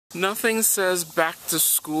Nothing says back to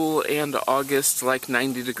school and August like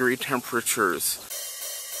 90-degree temperatures.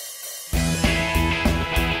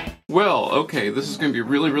 Well, okay, this is going to be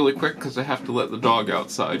really quick because I have to let the dog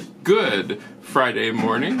outside. Good Friday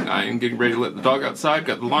morning. I am getting ready to let the dog outside.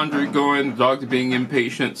 Got the laundry going. The dog's being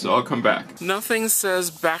impatient, so I'll come back. Nothing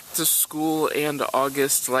says back to school and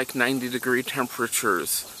August like 90-degree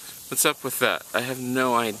temperatures. What's up with that? I have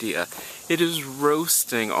no idea. It is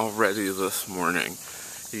roasting already this morning.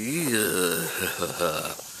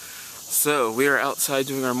 So, we are outside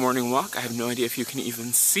doing our morning walk. I have no idea if you can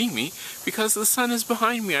even see me, because the sun is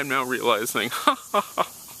behind me, I'm now realizing. Ha ha ha!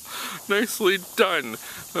 Nicely done.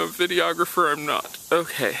 A videographer I'm not.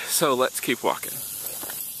 Okay, so let's keep walking.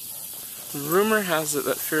 Rumor has it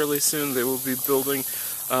that fairly soon they will be building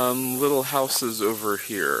little houses over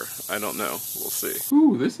here. I don't know. We'll see.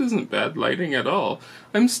 Ooh, this isn't bad lighting at all.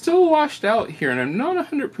 I'm still washed out here, and I'm not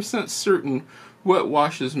 100% certain what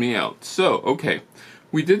washes me out. So, okay.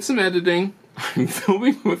 We did some editing. I'm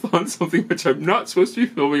filming on something which I'm not supposed to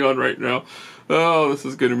be filming on right now. Oh, this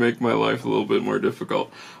is going to make my life a little bit more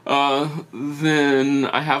difficult. Then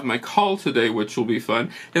I have my call today, which will be fun.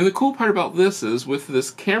 And the cool part about this is, with this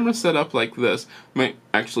camera set up like this, I might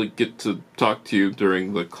actually get to talk to you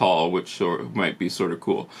during the call, which might be sort of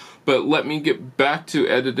cool. But let me get back to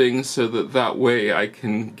editing so that way I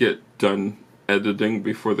can get done editing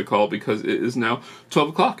before the call, because it is now 12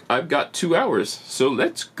 o'clock. I've got 2 hours, so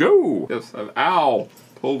let's go! Yes, ow!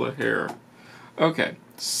 Pulled a hair. Okay,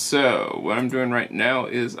 so what I'm doing right now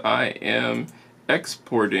is I am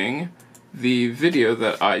exporting the video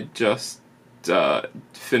that I just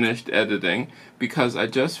finished editing, because I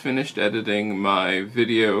just finished editing my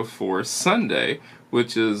video for Sunday,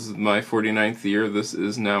 which is my 49th year. This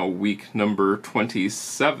is now week number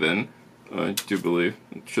 27. I do believe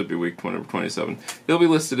it should be week number 27. It'll be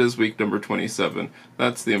listed as week number 27.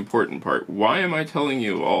 That's the important part. Why am I telling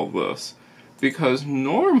you all this? Because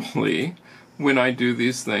normally, when I do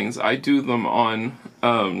these things, I do them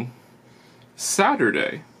on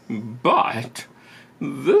Saturday. But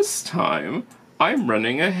this time, I'm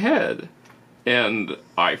running ahead. And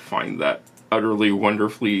I find that utterly,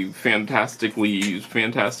 wonderfully, fantastically,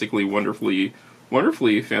 wonderfully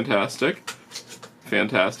fantastic.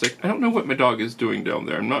 Fantastic. I don't know what my dog is doing down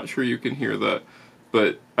there. I'm not sure you can hear that,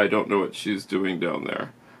 but I don't know what she's doing down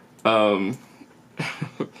there.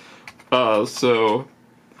 So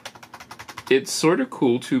it's sort of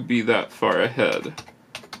cool to be that far ahead.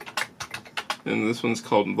 And this one's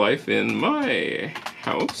called Life in My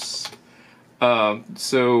House.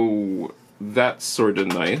 So that's sort of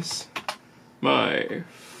nice. My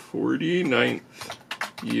 49th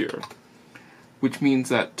year. Which means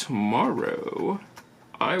that tomorrow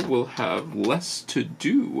I will have less to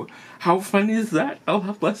do. How fun is that? I'll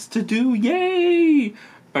have less to do. Yay!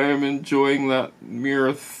 I am enjoying that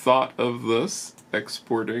mere thought of this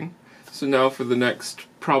exporting. So now for the next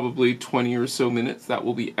probably 20 or so minutes, that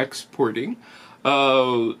will be exporting.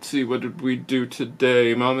 Let's see, what did we do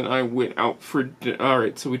today? Mom and I went out for dinner.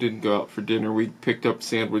 Alright, so we didn't go out for dinner. We picked up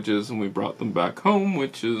sandwiches and we brought them back home,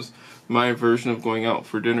 which is my version of going out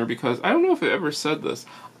for dinner, because I don't know if I ever said this.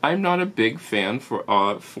 I'm not a big fan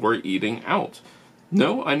for eating out.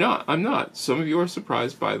 No, I'm not. Some of you are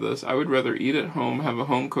surprised by this. I would rather eat at home, have a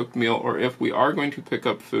home-cooked meal, or if we are going to pick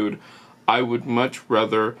up food, I would much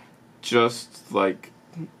rather just, like,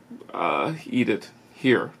 eat it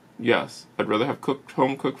here. Yes, I'd rather have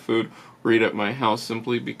home-cooked food or eat at my house,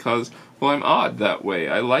 simply because, well, I'm odd that way.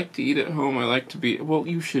 I like to eat at home. I like to be, well,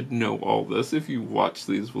 you should know all this if you watch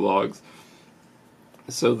these vlogs.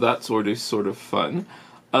 So that's sort of fun.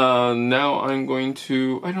 Now I'm going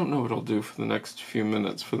to, I don't know what I'll do for the next few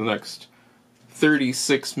minutes, for the next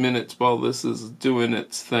 36 minutes while this is doing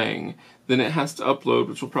its thing. Then it has to upload,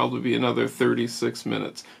 which will probably be another 36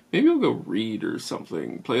 minutes. Maybe I'll go read or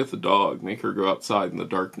something, play with the dog, make her go outside in the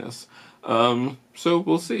darkness. So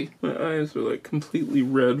we'll see. My eyes are like completely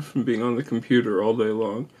red from being on the computer all day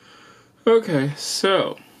long. Okay,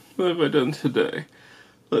 so, what have I done today?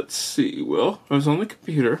 Let's see, well, I was on the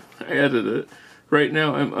computer, I edited it. Right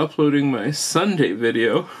now I'm uploading my Sunday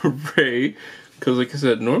video, hooray, because like I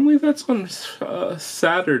said, normally that's on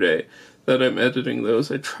Saturday that I'm editing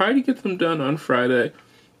those. I try to get them done on Friday,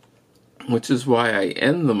 which is why I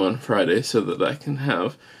end them on Friday, so that I can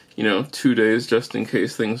have, 2 days just in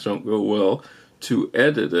case things don't go well to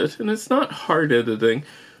edit it. And it's not hard editing,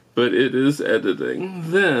 but it is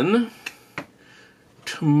editing. Then,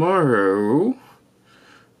 tomorrow,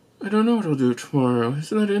 I don't know what I'll do tomorrow.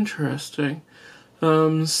 Isn't that interesting?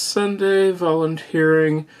 Sunday,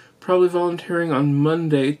 volunteering, probably volunteering on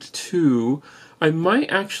Monday too. I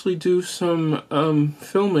might actually do some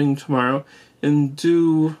filming tomorrow and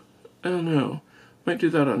do, I don't know, might do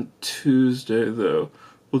that on Tuesday though.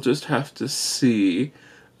 We'll just have to see.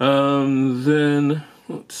 Then,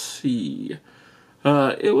 let's see.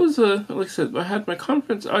 It was like I said, I had my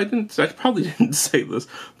conference. I probably didn't say this,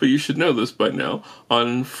 but you should know this by now.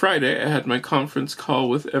 On Friday, I had my conference call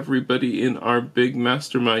with everybody in our big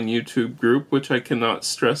mastermind YouTube group, which I cannot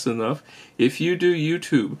stress enough. If you do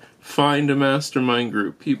YouTube, find a mastermind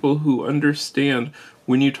group. People who understand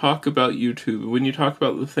when you talk about YouTube, when you talk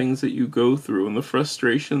about the things that you go through and the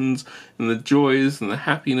frustrations and the joys and the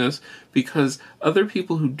happiness, because other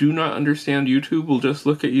people who do not understand YouTube will just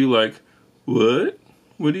look at you like, what?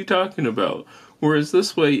 What are you talking about? Whereas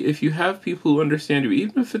this way, if you have people who understand you,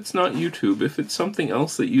 even if it's not YouTube, if it's something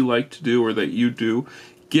else that you like to do or that you do,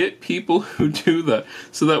 get people who do that,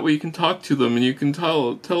 so that way you can talk to them and you can tell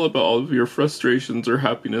about all of your frustrations or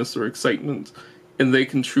happiness or excitement, and they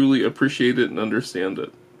can truly appreciate it and understand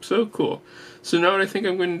it. So cool. So now what I think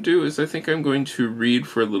I'm going to do is I think I'm going to read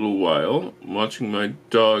for a little while, watching my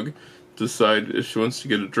dog decide if she wants to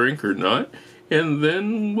get a drink or not, and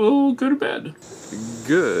then we'll go to bed.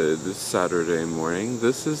 Good Saturday morning.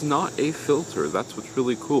 This is not a filter. That's what's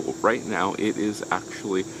really cool. Right now it is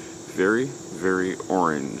actually very, very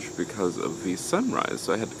orange because of the sunrise.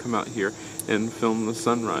 So I had to come out here and film the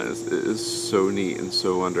sunrise. It is so neat and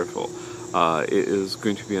so wonderful. It is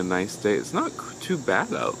going to be a nice day. It's not too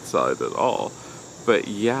bad outside at all. But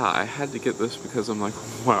yeah, I had to get this because I'm like,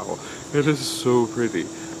 wow, it is so pretty.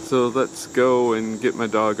 So let's go and get my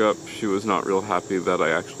dog up. She was not real happy that I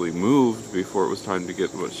actually moved before it was time to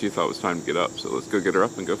get what she thought was time to get up. So let's go get her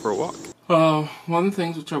up and go for a walk. One of the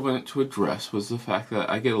things which I wanted to address was the fact that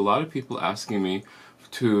I get a lot of people asking me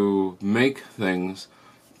to make things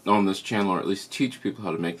on this channel, or at least teach people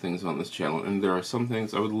how to make things on this channel. And there are some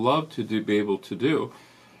things I would love to be able to do,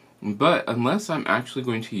 but unless I'm actually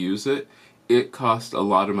going to use it, it costs a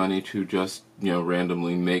lot of money to just,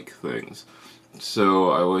 randomly make things.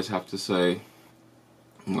 So I always have to say,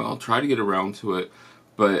 well, I'll try to get around to it,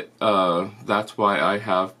 but that's why I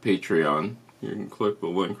have Patreon. You can click the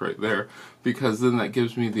link right there, because then that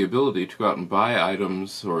gives me the ability to go out and buy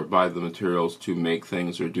items or buy the materials to make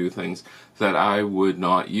things or do things that I would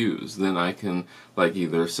not use. Then I can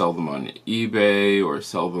either sell them on eBay or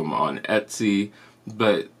sell them on Etsy,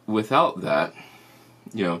 but without that,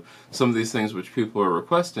 some of these things which people are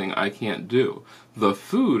requesting, I can't do. The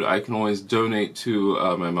food I can always donate to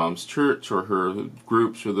my mom's church or her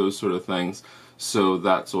groups or those sort of things, so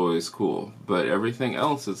that's always cool. But everything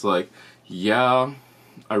else, it's like, yeah,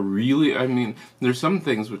 there's some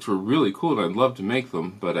things which were really cool and I'd love to make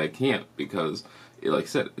them, but I can't because, like I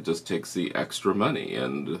said, it just takes the extra money,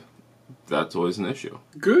 and that's always an issue.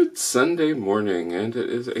 Good Sunday morning, and it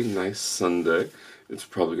is a nice Sunday. It's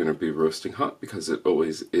probably going to be roasting hot because it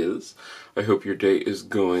always is. I hope your day is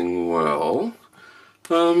going well.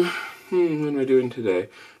 What am I doing today?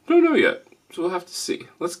 Don't know yet, so we'll have to see.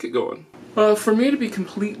 Let's get going. For me to be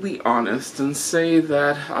completely honest and say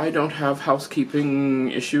that I don't have housekeeping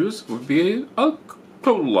issues would be a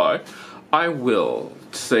total lie. I will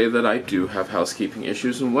say that I do have housekeeping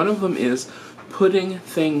issues, and one of them is putting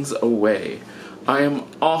things away. I am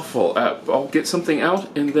awful at, I'll get something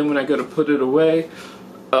out, and then when I go to put it away,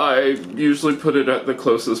 I usually put it at the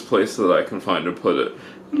closest place that I can find to put it.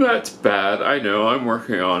 That's bad, I know, I'm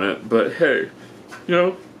working on it, but hey,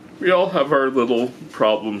 we all have our little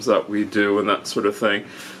problems that we do and that sort of thing,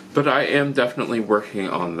 but I am definitely working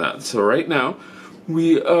on that. So right now,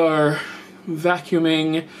 we are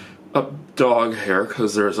vacuuming up dog hair,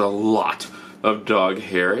 because there's a lot of dog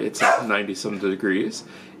hair. It's like 90-some degrees.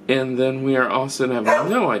 And then we are also, and I have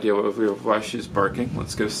no idea why she's barking.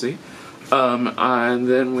 Let's go see. And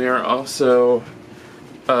then we are also,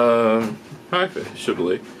 we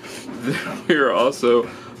are also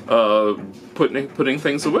putting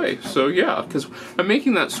things away. So yeah, because I'm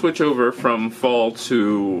making that switch over from summer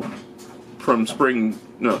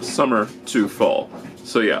to fall.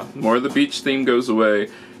 So yeah, more of the beach theme goes away,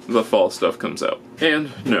 the fall stuff comes out. And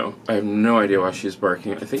no, I have no idea why she's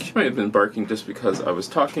barking. I think she might have been barking just because I was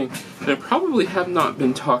talking, and I probably have not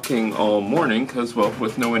been talking all morning, because, well,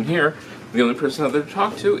 with no one here, the only person out there to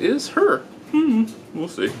talk to is her. We'll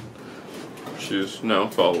see. She's now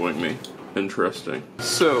following me. Interesting.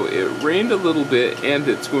 So, it rained a little bit, and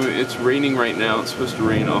it's raining right now. It's supposed to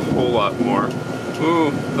rain a whole lot more.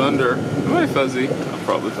 Ooh, thunder. Am I fuzzy? I'm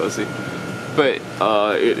probably fuzzy. But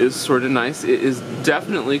it is sort of nice. It is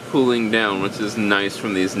definitely cooling down, which is nice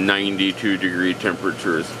from these 92-degree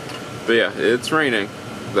temperatures. But yeah, it's raining.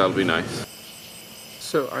 That'll be nice.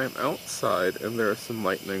 So I'm outside and there is some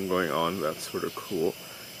lightning going on. That's sort of cool.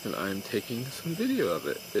 And I'm taking some video of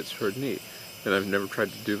it. It's sort of neat. And I've never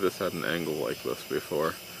tried to do this at an angle like this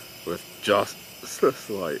before with just this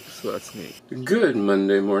light, so that's neat. Good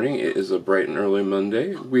Monday morning. It is a bright and early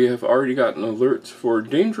Monday. We have already gotten alerts for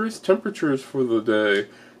dangerous temperatures for the day.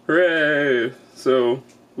 Hooray! So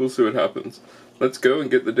we'll see what happens. Let's go and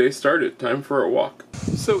get the day started. Time for a walk.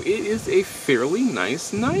 So it is a fairly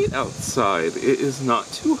nice night outside. It is not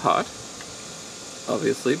too hot,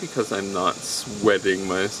 obviously, because I'm not sweating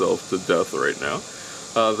myself to death right now.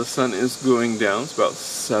 The sun is going down. It's about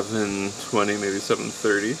 7:20, maybe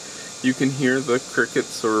 7:30. You can hear the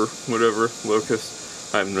crickets or whatever,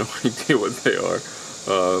 locusts. I have no idea what they are,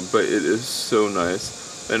 but it is so nice.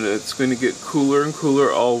 And it's going to get cooler and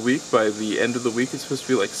cooler all week. By the end of the week, it's supposed to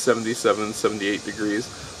be like 77, 78 degrees.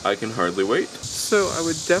 I can hardly wait. So I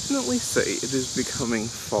would definitely say it is becoming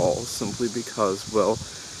fall, simply because, well,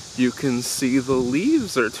 you can see the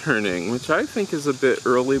leaves are turning, which I think is a bit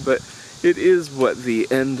early, but it is, what, the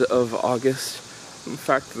end of August? In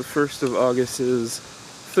fact, the 1st of August is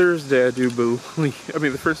Thursday, I do believe. I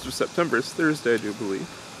mean, the 1st of September is Thursday, I do believe.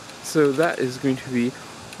 So that is going to be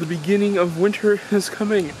the beginning of winter is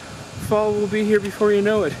coming. Fall will be here before you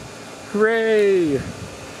know it. Hooray!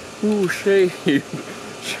 Ooh, shade.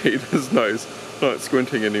 Shade is nice. Not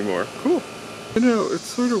squinting anymore. Cool. You know, it's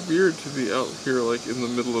sort of weird to be out here like in the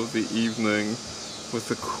middle of the evening with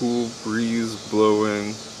a cool breeze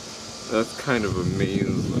blowing. That's kind of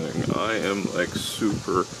amazing. I am like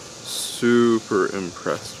super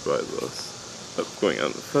impressed by this. Up going out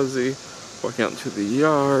in the fuzzy, walking out into the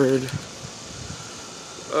yard.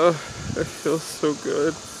 It feels so good.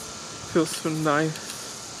 It feels so nice.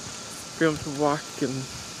 Be able to walk and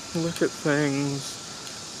look at things.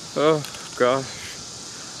 Oh gosh.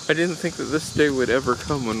 I didn't think that this day would ever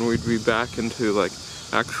come when we'd be back into like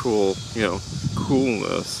actual, you know,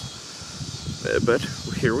 coolness. But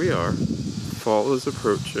here we are. Fall is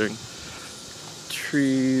approaching.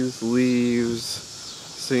 Trees, leaves,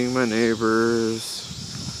 seeing my neighbors,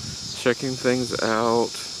 checking things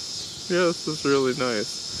out. Yeah, this is really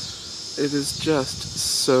nice. It is just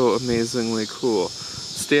so amazingly cool.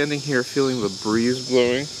 Standing here feeling the breeze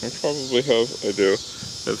blowing. I probably have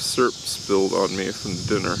syrup spilled on me from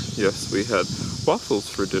dinner. Yes, we had waffles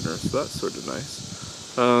for dinner, so that's sort of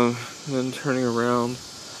nice. And then turning around,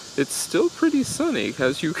 it's still pretty sunny,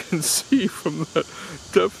 as you can see from that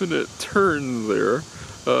definite turn there.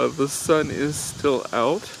 The sun is still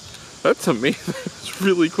out. That's amazing. It's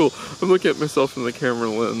really cool. I'm looking at myself in the camera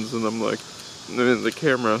lens and I'm in the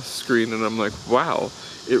camera screen and I'm like, wow,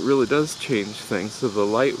 it really does change things. So the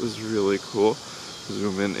light was really cool.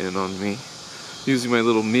 Zoom in on me. Using my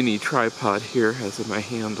little mini tripod here as my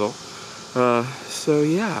handle. So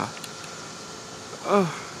yeah.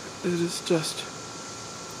 Oh, it is just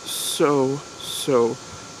so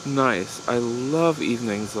nice. I love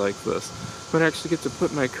evenings like this. When I actually get to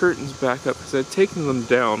put my curtains back up, because I've taken them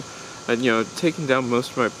down and, you know, taken down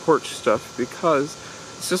most of my porch stuff because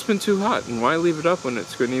it's just been too hot, and why leave it up when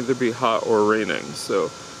it's going to either be hot or raining? So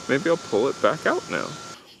maybe I'll pull it back out now.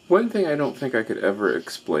 One thing I don't think I could ever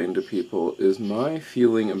explain to people is my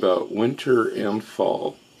feeling about winter and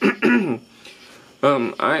fall.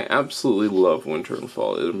 I absolutely love winter and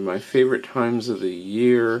fall. They're my favorite times of the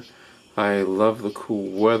year. I love the cool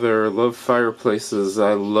weather, I love fireplaces,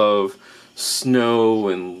 I love snow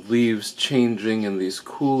and leaves changing in these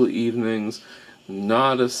cool evenings.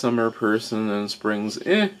 Not a summer person, and springs,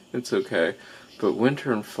 it's okay. But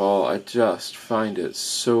winter and fall, I just find it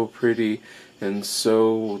so pretty and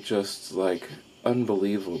so just like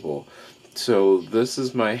unbelievable. So this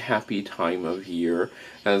is my happy time of year,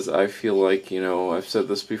 as I feel like, you know, I've said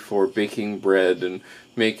this before, baking bread and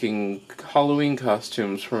making Halloween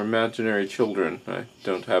costumes for imaginary children. I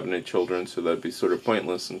don't have any children, so that'd be sort of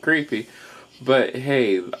pointless and creepy. But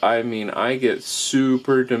hey, I mean, I get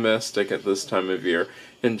super domestic at this time of year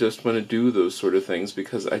and just want to do those sort of things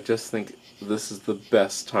because I just think this is the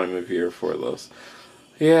best time of year for this.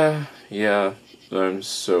 Yeah, I'm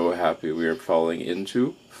so happy we are falling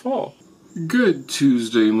into fall. Good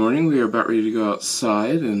Tuesday morning. We are about ready to go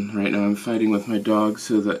outside, and right now I'm fighting with my dog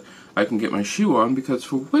so that I can get my shoe on, because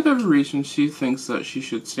for whatever reason she thinks that she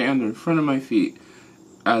should stand in front of my feet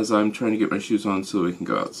as I'm trying to get my shoes on so we can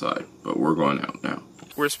go outside. But we're going out now.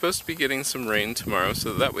 We're supposed to be getting some rain tomorrow,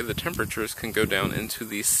 so that way the temperatures can go down into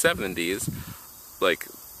the 70s, like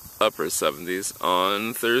upper 70s,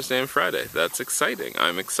 on Thursday and Friday. That's exciting.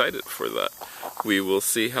 I'm excited for that. We will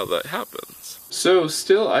see how that happens. So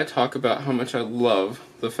still I talk about how much I love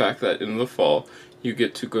the fact that in the fall you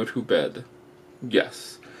get to go to bed.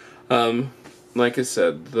 Yes. like I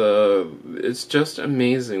said, it's just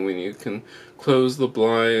amazing when you can close the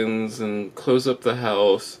blinds and close up the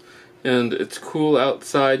house, and it's cool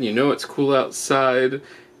outside. You know it's cool outside.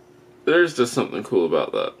 There's just something cool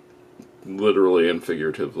about that, literally and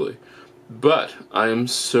figuratively. But I am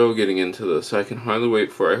so getting into this. I can hardly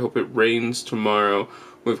wait for it. I hope it rains tomorrow.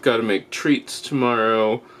 We've got to make treats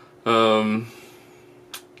tomorrow. Don't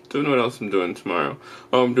know what else I'm doing tomorrow.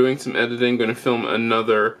 Oh, I'm doing some editing. Going to film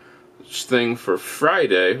another thing for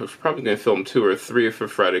Friday. I was probably going to film 2 or 3 for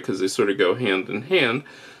Friday because they sort of go hand in hand.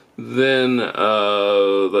 Then,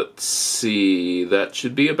 let's see. That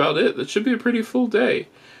should be about it. That should be a pretty full day.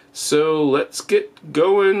 So let's get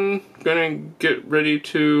going. Gonna get ready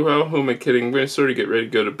to, oh, who am I kidding? I'm gonna sort of get ready to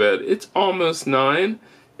go to bed. It's almost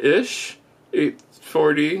 9-ish.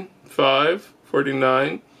 8:45,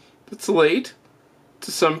 49. It's late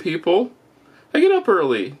to some people. I get up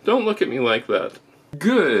early. Don't look at me like that.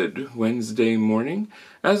 Good Wednesday morning.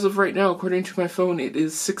 As of right now, according to my phone, it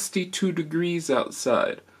is 62 degrees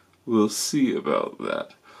outside. We'll see about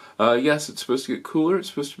that. Yes, it's supposed to get cooler. It's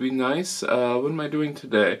supposed to be nice. What am I doing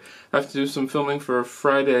today? I have to do some filming for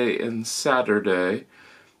Friday and Saturday.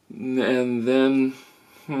 And then,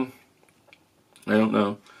 I don't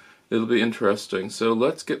know. It'll be interesting. So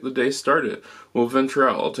let's get the day started. We'll venture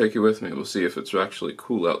out. I'll take you with me. We'll see if it's actually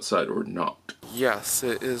cool outside or not. Yes,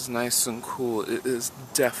 it is nice and cool. It is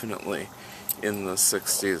definitely in the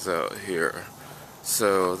 60s out here.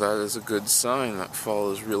 So that is a good sign that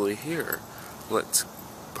fall is really here. Let's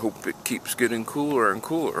hope it keeps getting cooler and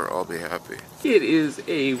cooler. I'll be happy. It is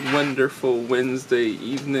a wonderful Wednesday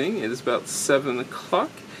evening. It is about 7 o'clock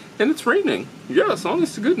and it's raining. Yes,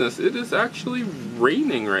 honest to goodness, it is actually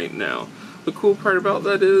raining right now. The cool part about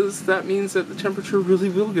that is that means that the temperature really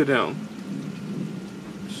will go down.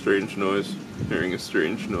 Strange noise. Hearing a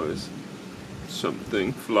strange noise.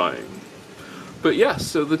 Something flying. But yes,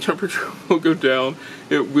 so the temperature will go down.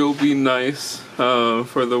 It will be nice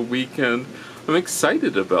for the weekend. I'm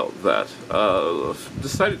excited about that.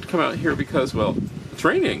 Decided to come out here because, well, it's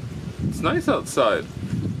raining. It's nice outside.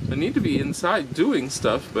 I need to be inside doing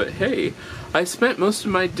stuff, but hey, I spent most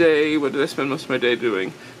of my day, what did I spend most of my day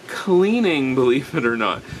doing? Cleaning, believe it or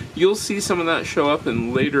not. You'll see some of that show up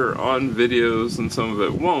in later on videos and some of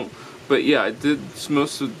it won't. But yeah, I did spent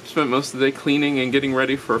most of the day cleaning and getting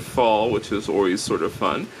ready for fall, which is always sort of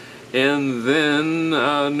fun. And then,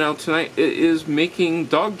 now tonight, it is making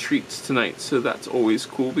dog treats tonight, so that's always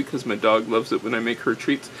cool because my dog loves it when I make her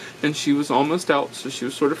treats, and she was almost out, so she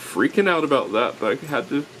was sort of freaking out about that, but I had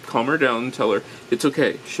to calm her down and tell her, it's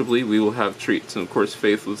okay, Chablis, we will have treats, and of course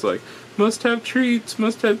Faith was like, must have treats,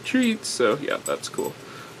 so yeah, that's cool.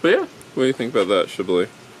 But yeah, what do you think about that, Chablis?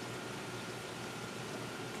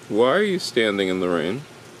 Why are you standing in the rain?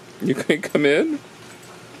 You can't come in?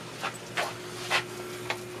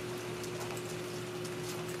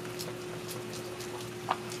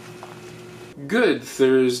 Good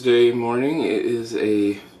Thursday morning. It is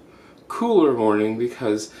a cooler morning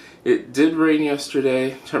because it did rain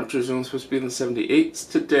yesterday. Temperature's only supposed to be in the 78s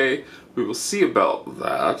today. We will see about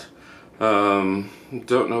that.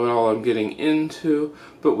 Don't know what all I'm getting into,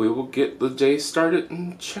 but we will get the day started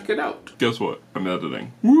and check it out. Guess what? I'm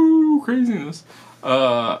editing. Woo! Craziness.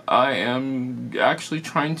 I am actually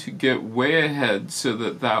trying to get way ahead so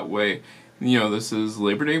that way, you know, this is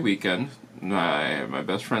Labor Day weekend. My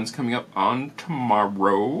best friend's coming up on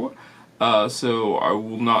tomorrow, so I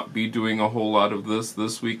will not be doing a whole lot of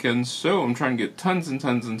this weekend, so I'm trying to get tons and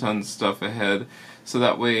tons and tons of stuff ahead, so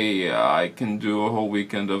that way I can do a whole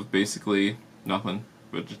weekend of basically nothing,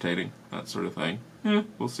 vegetating, that sort of thing. Yeah,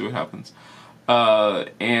 we'll see what happens.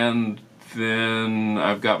 And then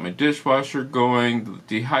I've got my dishwasher going,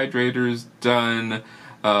 the dehydrator's done,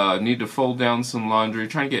 need to fold down some laundry,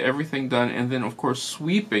 trying to get everything done, and then of course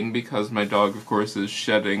sweeping because my dog of course is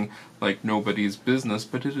shedding like nobody's business,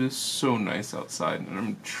 but it is so nice outside and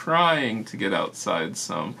I'm trying to get outside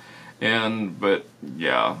some, but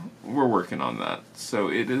yeah, we're working on that. So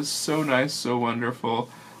it is so nice, so wonderful.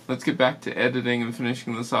 Let's get back to editing and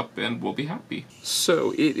finishing this up and we'll be happy.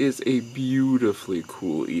 So it is a beautifully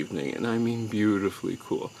cool evening, and I mean beautifully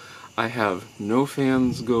cool. I have no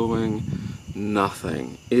fans going,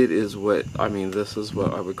 nothing. It is this is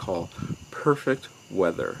what I would call perfect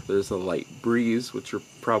weather. There's a light breeze, which you're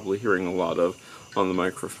probably hearing a lot of on the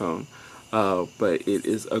microphone, but it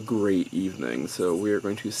is a great evening. So we are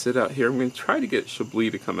going to sit out here. I'm going to try to get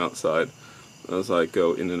Chablis to come outside as I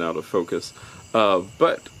go in and out of focus,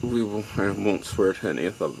 but I won't swear to any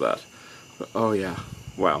of that. But, oh yeah,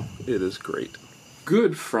 wow, it is great.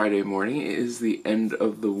 Good Friday morning. It is the end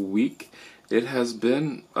of the week. It has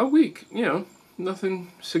been a week, you know,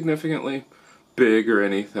 nothing significantly big or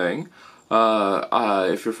anything.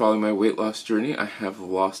 If you're following my weight loss journey, I have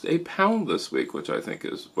lost a pound this week, which I think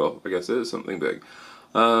is, well, I guess it is something big.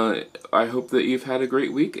 I hope that you've had a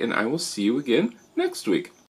great week, and I will see you again next week.